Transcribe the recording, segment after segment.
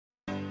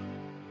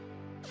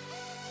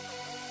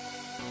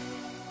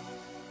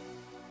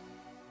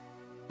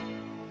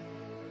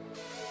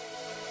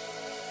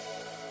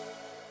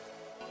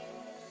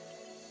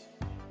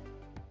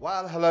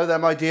Well, hello there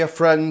my dear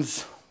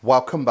friends,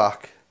 welcome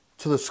back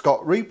to the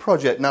Scott Reed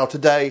Project. Now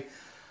today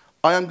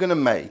I am going to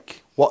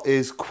make what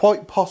is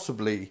quite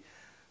possibly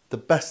the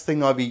best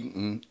thing I've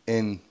eaten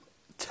in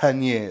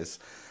 10 years,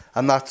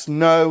 and that's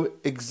no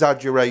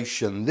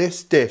exaggeration.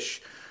 This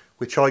dish,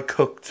 which I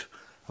cooked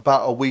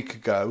about a week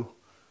ago,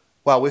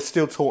 well, we're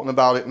still talking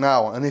about it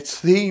now, and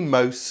it's the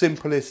most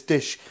simplest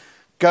dish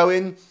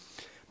going,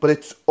 but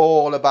it's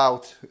all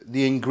about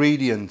the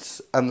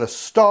ingredients, and the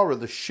star of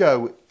the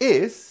show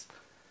is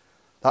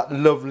that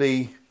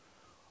lovely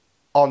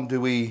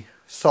Andouille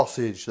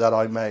sausage that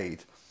I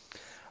made.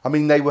 I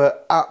mean, they were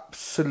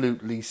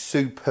absolutely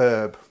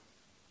superb,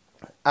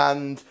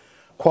 and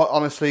quite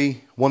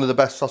honestly, one of the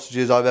best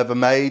sausages I've ever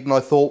made. And I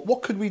thought,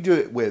 what could we do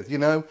it with, you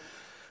know?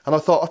 And I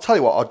thought, I'll tell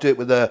you what, I'll do it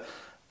with a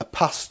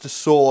pasta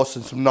sauce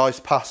and some nice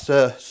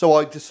pasta. So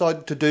I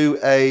decided to do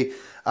a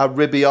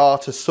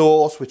Arrabiata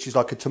sauce, which is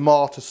like a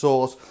tomato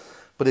sauce,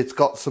 but it's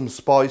got some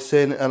spice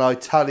in, and I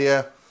tell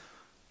you,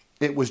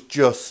 it was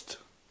just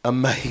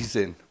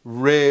amazing.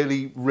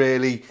 Really,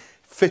 really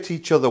fit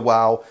each other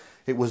well.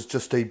 It was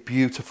just a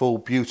beautiful,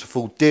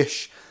 beautiful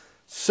dish.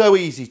 So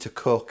easy to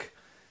cook.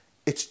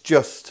 It's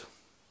just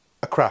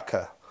a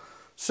cracker.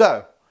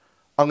 So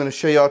I'm going to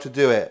show you how to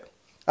do it.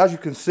 As you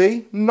can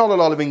see, not a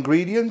lot of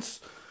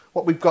ingredients.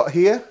 What we've got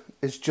here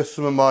is just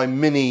some of my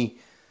mini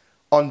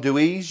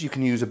andouilles. You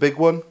can use a big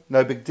one,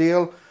 no big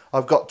deal.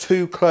 I've got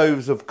 2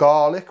 cloves of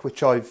garlic,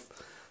 which I've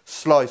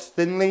sliced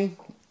thinly.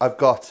 I've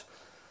got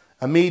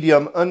a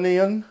medium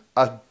onion,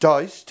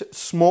 diced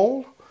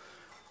small.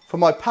 For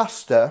my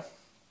pasta,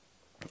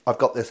 I've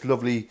got this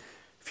lovely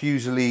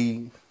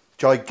Fusilli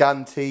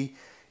Giganti.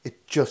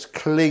 It just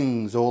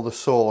clings all the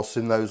sauce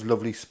in those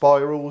lovely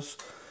spirals.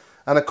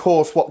 And of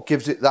course, what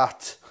gives it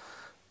that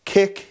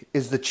kick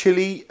is the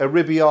chilli.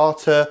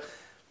 Arrabiata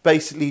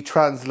basically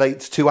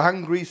translates to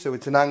angry, so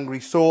it's an angry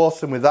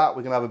sauce. And with that,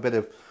 we're going to have a bit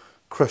of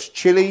crushed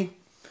chilli,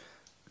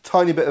 a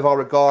tiny bit of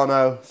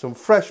oregano, some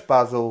fresh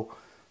basil.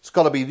 It's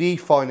got to be the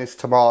finest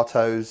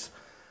tomatoes,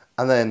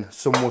 and then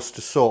some Worcester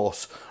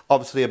sauce.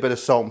 Obviously a bit of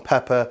salt and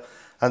pepper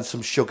and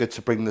some sugar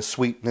to bring the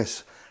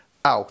sweetness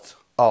out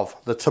of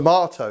the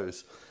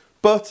tomatoes.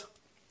 But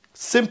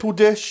simple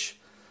dish.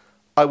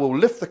 I will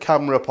lift the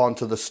camera up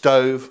onto the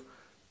stove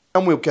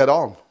and we'll get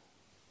on.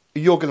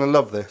 You're going to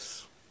love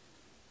this.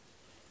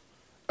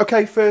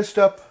 Okay, first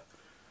up,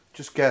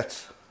 just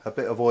get a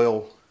bit of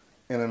oil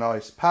in a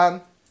nice pan.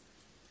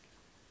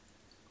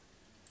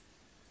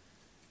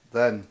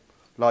 Then,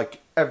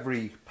 like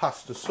every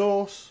pasta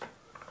sauce,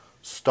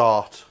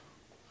 start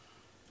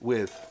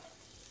with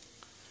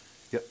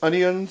your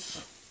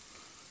onions.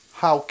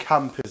 How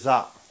camp is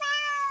that?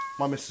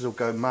 My missus will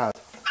go mad.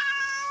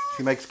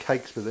 She makes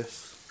cakes with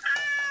this,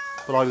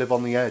 but I live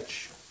on the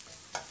edge.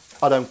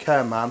 I don't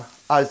care, man.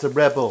 I's a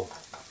rebel,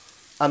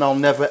 and I'll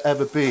never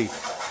ever be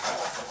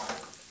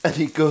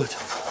any good.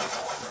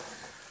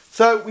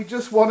 So we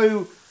just want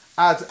to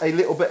add a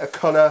little bit of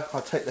colour.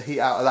 I'll take the heat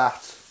out of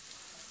that.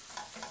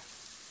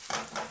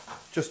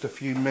 Just a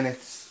few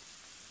minutes.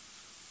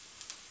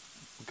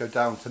 We'll go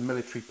down to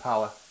military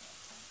power.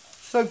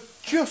 So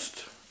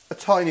just a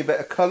tiny bit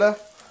of colour,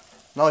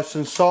 nice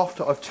and soft.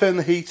 I've turned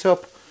the heat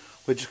up.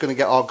 We're just going to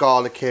get our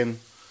garlic in, and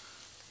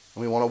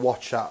we want to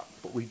watch that,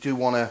 but we do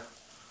want to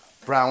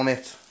brown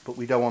it, but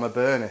we don't want to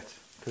burn it,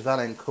 because that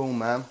ain't cool,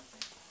 man.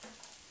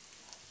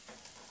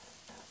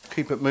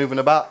 Keep it moving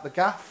about the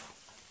gaff.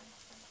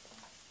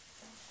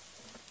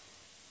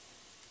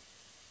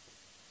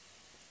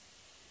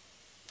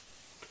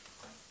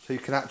 So you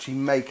can actually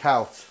make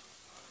out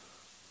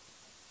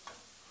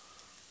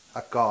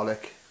that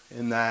garlic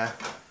in there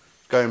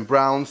going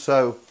brown.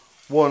 So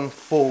 1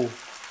 full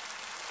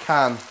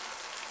can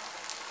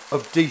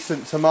of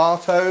decent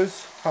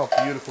tomatoes. How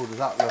beautiful does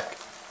that look?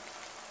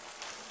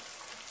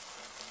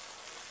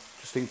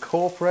 Just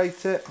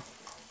incorporate it.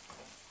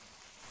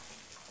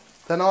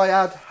 Then I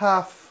add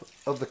half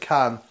of the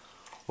can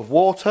of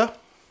water,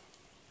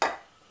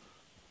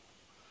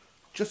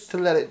 just to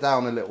let it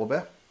down a little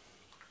bit.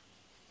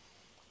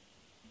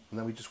 And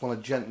then we just want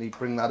to gently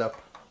bring that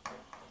up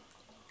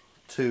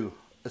to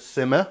a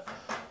simmer.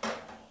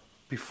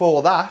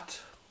 Before that,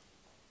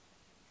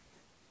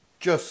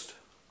 just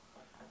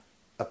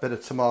a bit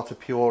of tomato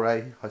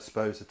puree, I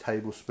suppose a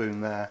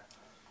tablespoon there.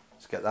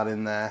 Let's get that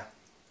in there.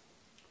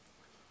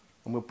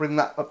 And we'll bring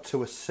that up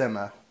to a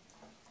simmer.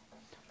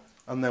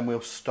 And then we'll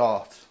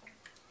start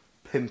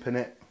pimping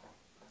it,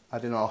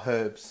 adding our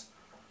herbs,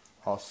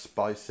 our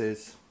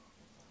spices.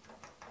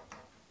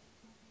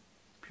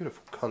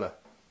 Beautiful colour,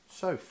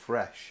 so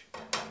fresh.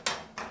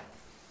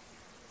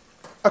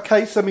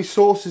 Okay, so my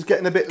sauce is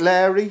getting a bit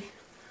leery.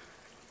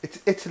 It's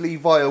Italy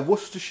via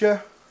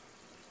Worcestershire,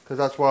 because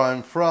that's where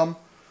I'm from.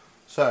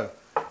 So,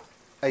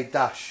 a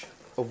dash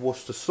of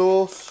Worcester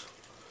sauce.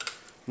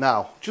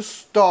 Now, just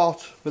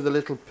start with a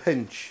little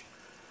pinch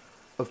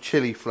of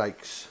chili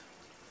flakes.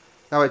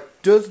 Now,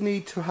 it does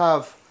need to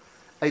have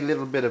a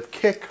little bit of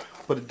kick,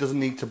 but it doesn't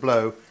need to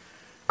blow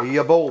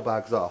your ball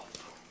bags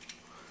off.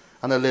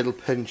 And a little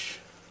pinch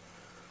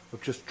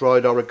of just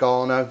dried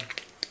oregano.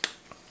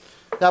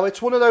 Now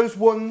it's one of those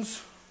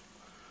ones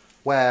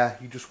where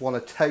you just want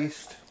to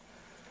taste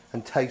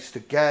and taste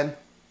again.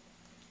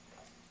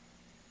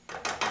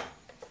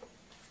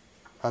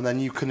 And then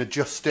you can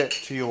adjust it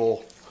to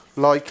your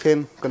liking.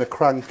 I'm going to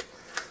crank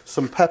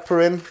some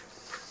pepper in.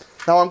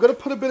 Now I'm going to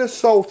put a bit of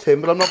salt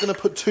in, but I'm not going to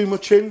put too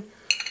much in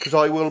because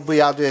I will be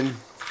adding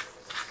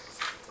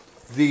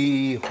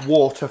the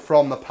water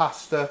from the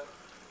pasta,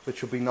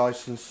 which will be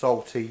nice and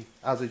salty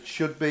as it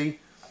should be.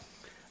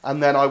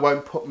 And then I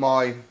won't put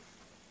my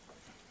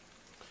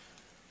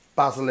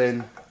basil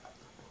in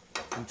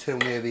until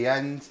near the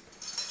end.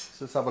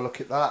 So let's have a look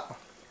at that.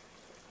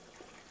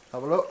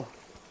 Have a look.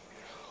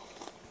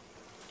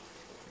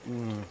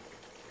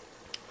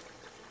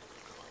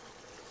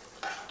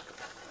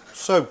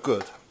 So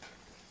good.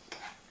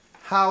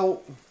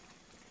 How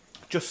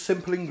just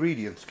simple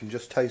ingredients can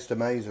just taste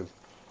amazing.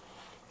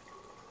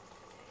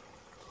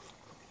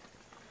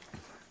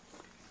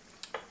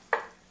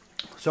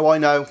 So I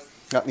know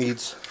that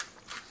needs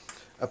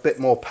a bit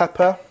more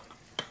pepper,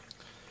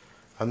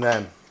 and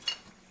then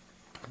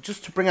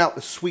just to bring out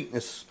the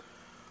sweetness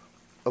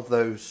of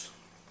those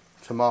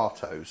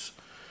tomatoes,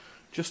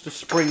 just a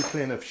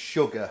sprinkling of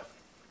sugar.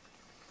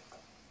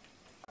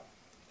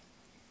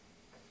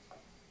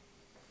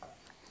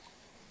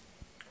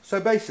 So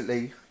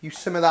basically you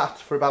simmer that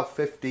for about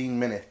 15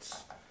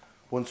 minutes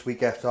once we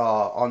get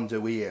our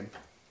andouille in,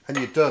 and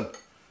you're done.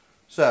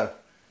 So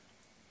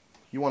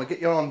you want to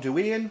get your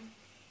andouille in,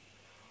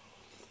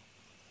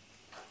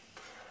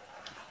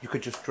 you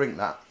could just drink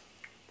that.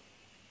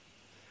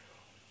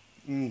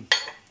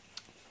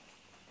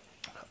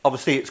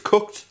 Obviously it's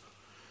cooked,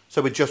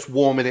 so we're just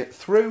warming it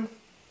through,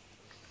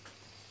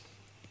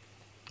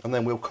 and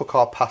then we'll cook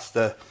our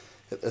pasta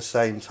at the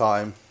same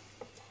time.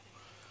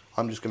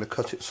 I'm just going to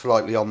cut it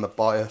slightly on the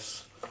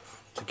bias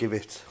to give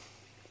it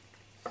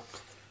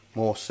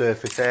more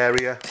surface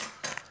area,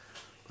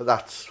 but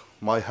that's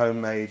my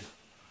homemade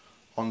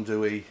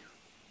andouille.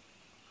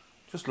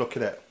 Just look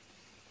at it.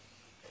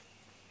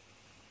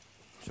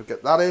 So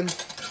get that in,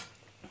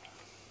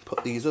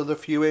 put these other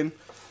few in,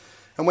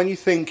 and when you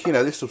think, you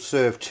know, this will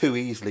serve 2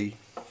 easily,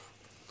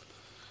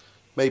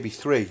 maybe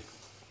 3,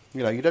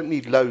 you know, you don't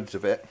need loads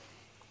of it.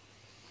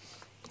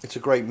 It's a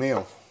great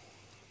meal.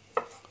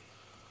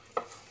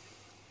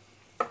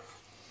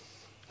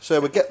 So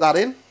we'll get that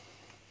in.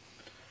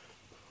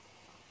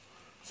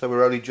 So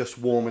we're only just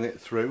warming it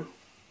through.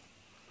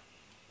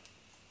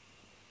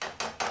 I'm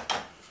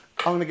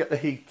going to get the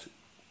heat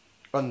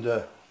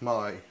under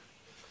my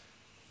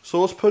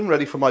saucepan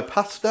ready for my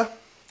pasta.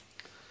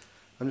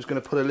 I'm just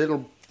going to put a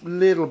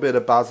little bit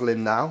of basil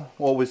in now.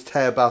 Always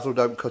tear basil,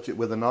 don't cut it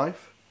with a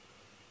knife.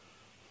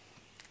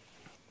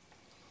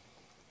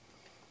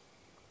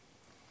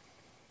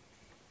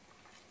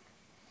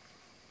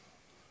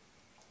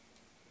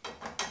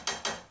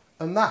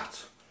 And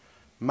that,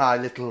 my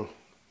little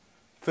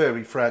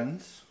furry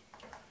friends,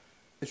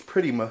 is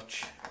pretty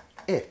much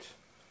it.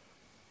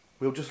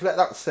 We'll just let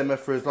that simmer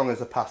for as long as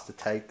the pasta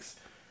takes.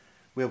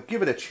 We'll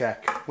give it a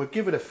check, we'll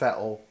give it a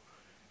fettle,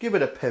 give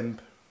it a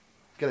pimp,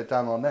 get it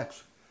down our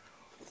necks.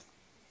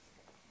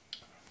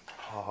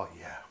 Oh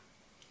yeah.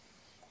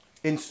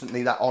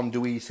 Instantly that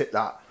andouille hit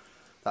that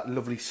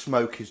lovely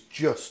smoke has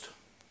just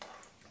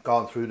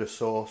gone through the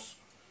sauce.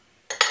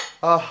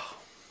 Ah.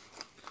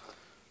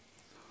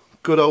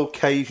 Good old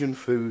Cajun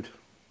food.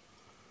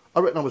 I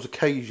reckon I was a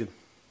Cajun.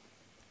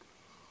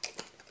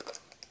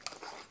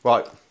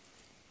 Right.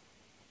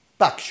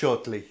 Back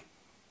shortly.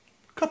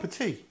 Cup of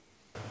tea.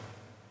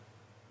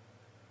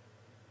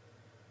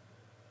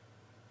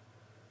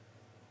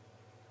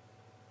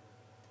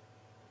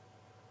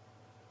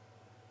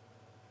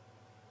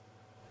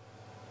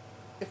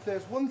 If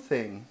there's one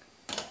thing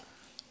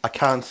I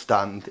can't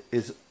stand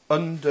is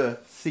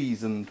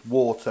under-seasoned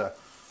water,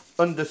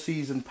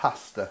 under-seasoned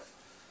pasta.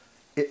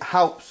 It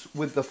helps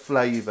with the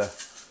flavour.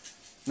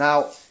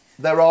 Now,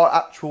 there are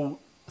actual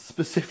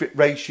specific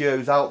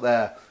ratios out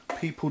there.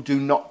 People do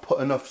not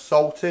put enough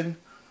salt in.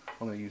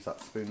 I'm going to use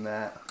that spoon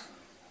there.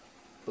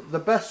 But the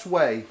best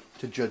way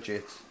to judge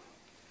it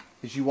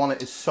is you want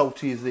it as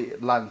salty as the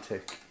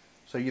Atlantic.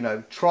 So, you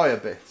know, try a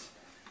bit.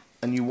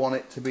 And you want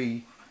it to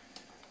be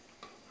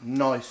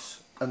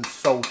nice and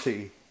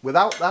salty.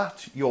 Without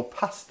that, your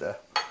pasta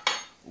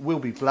will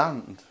be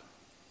bland.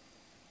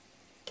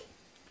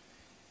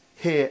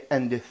 Here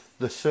endeth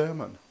the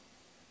sermon.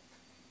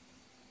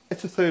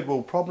 It's a third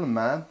world problem,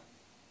 man.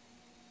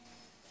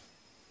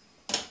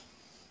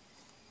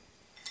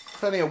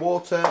 Plenty of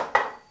water,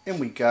 in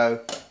we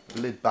go,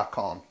 lid back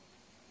on.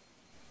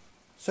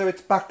 So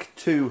it's back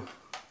to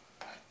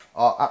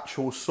our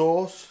actual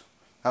sauce.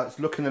 Now it's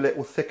looking a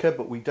little thicker,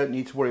 but we don't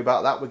need to worry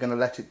about that. We're going to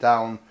let it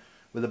down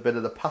with a bit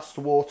of the pasta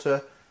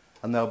water,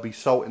 and there'll be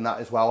salt in that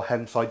as well,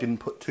 hence I didn't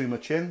put too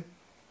much in.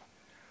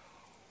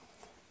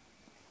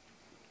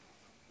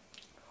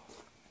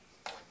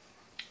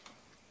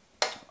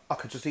 I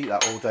could just eat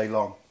that all day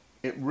long.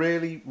 It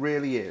really,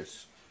 really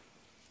is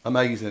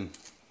amazing.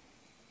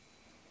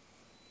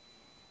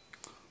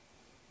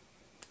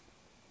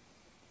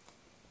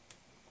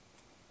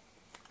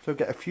 So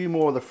get a few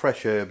more of the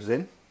fresh herbs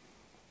in.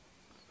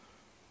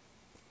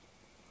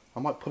 I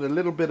might put a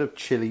little bit of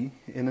chilli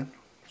in it.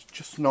 It's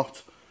just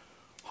not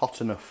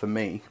hot enough for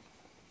me.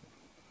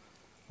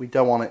 We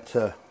don't want it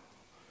to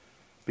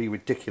be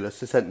ridiculous.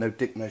 This ain't no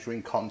dick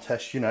measuring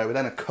contest, you know. It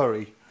ain't a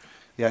curry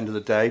at the end of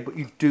the day, but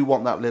you do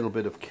want that little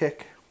bit of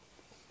kick.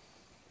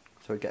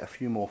 So we get a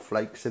few more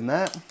flakes in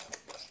there.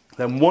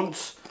 Then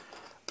once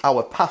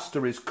our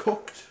pasta is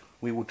cooked,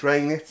 we will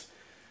drain it.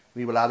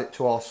 We will add it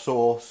to our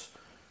sauce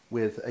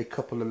with a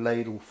couple of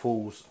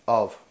ladlefuls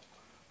of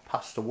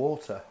pasta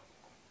water.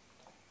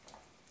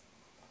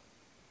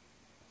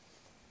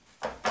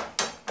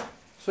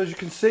 So as you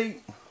can see,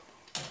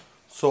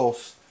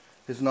 sauce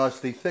is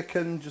nicely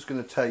thickened. Just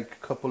going to take a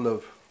couple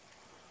of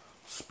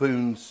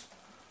spoons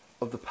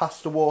of the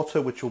pasta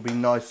water, which will be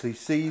nicely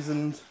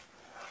seasoned,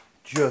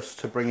 just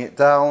to bring it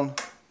down.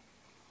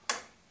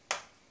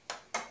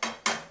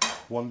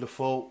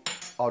 Wonderful.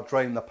 I'll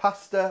drain the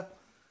pasta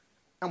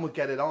and we'll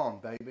get it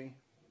on, baby.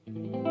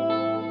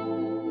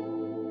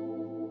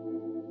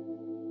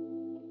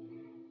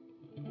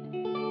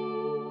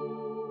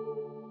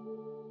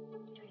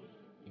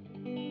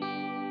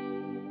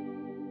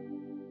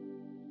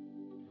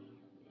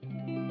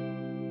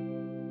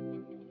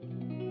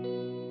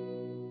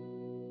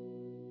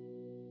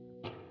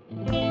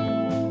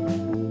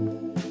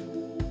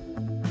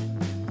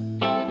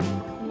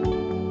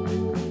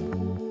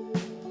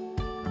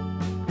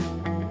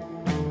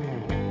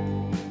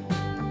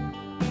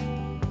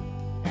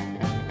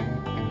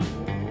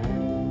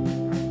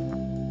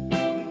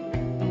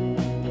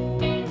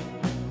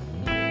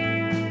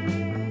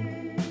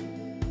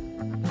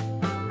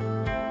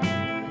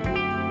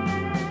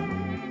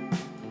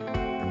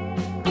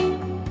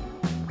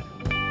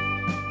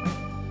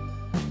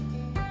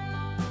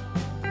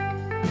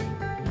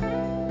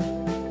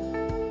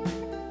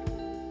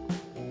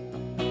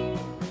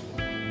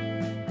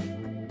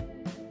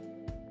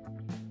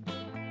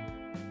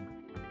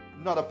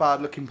 Not a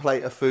bad looking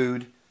plate of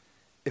food,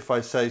 if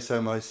I say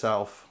so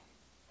myself.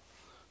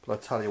 But I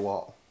tell you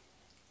what,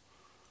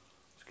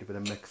 let's give it a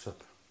mix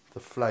up. The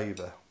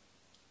flavour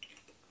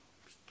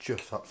is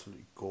just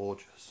absolutely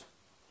gorgeous.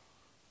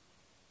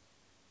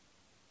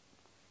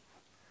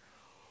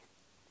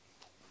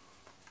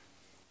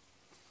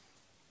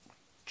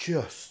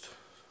 Just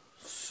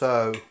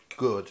so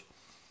good.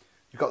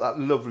 You've got that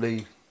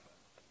lovely,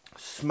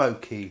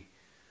 smoky,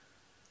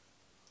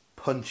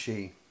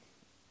 punchy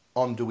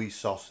Andouille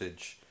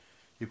sausage.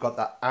 You've got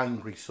that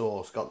angry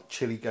sauce, got the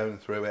chilli going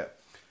through it,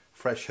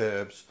 fresh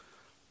herbs,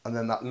 and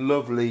then that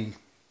lovely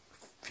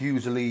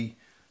Fusilli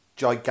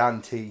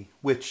Giganti,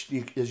 which,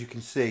 as you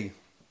can see,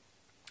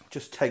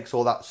 just takes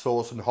all that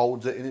sauce and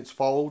holds it in its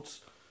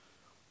folds.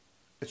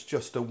 It's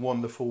just a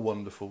wonderful,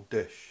 wonderful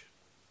dish.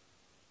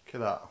 Look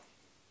at that.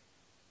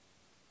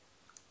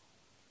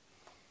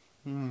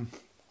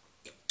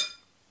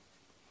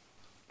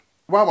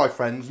 Well, my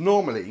friends,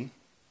 normally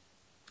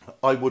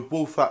I would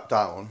wolf that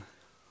down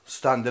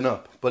standing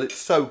up, but it's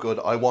so good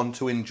I want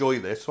to enjoy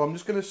this, so I'm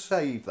just going to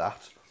save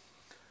that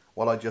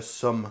while I just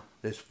sum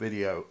this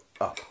video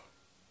up.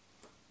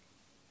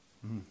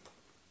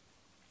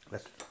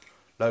 Let's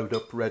load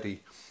up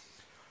ready.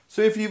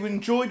 So if you've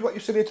enjoyed what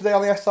you've seen here today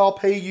on the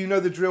SRP, you know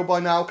the drill by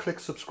now. Click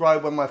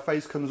subscribe when my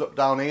face comes up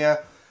down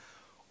here.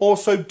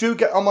 Also, do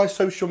get on my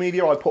social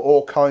media. I put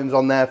all kinds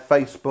on there: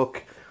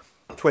 Facebook,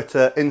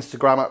 Twitter,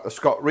 Instagram at the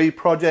Scott Reed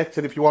Project.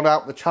 And if you want to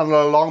help the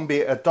channel along, be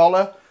it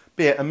 $1,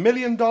 be it $1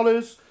 million,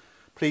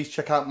 please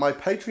check out my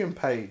Patreon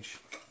page.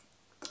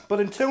 But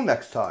until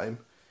next time,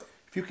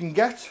 if you can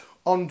get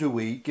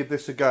andouille, give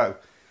this a go.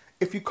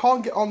 If you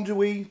can't get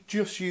andouille,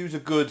 just use a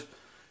good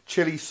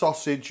chili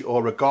sausage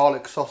or a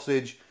garlic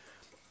sausage.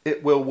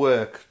 It will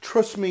work.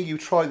 Trust me, you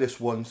try this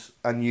once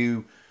and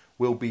you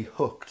will be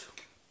hooked.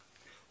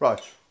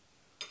 Right,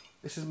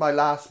 this is my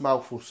last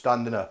mouthful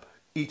standing up,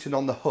 eating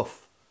on the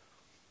hoof.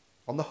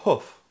 On the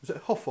hoof. Is it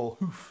hoof or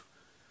hoof?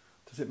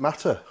 Does it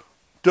matter?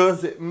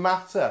 Does it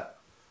matter?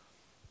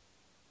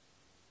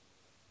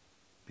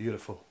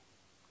 Beautiful.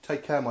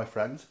 Take care, my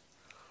friends.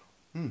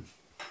 And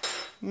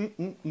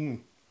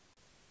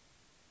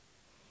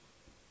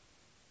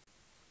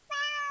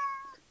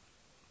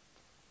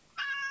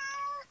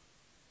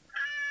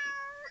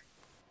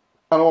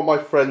all my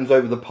friends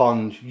over the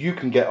pond, you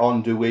can get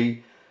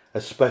andouille,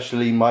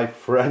 especially my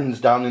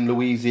friends down in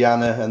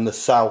Louisiana and the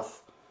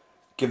South.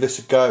 Give this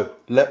a go.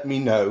 Let me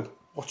know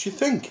what you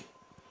think.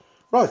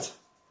 Right,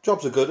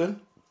 job's a good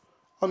one.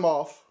 I'm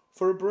off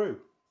for a brew.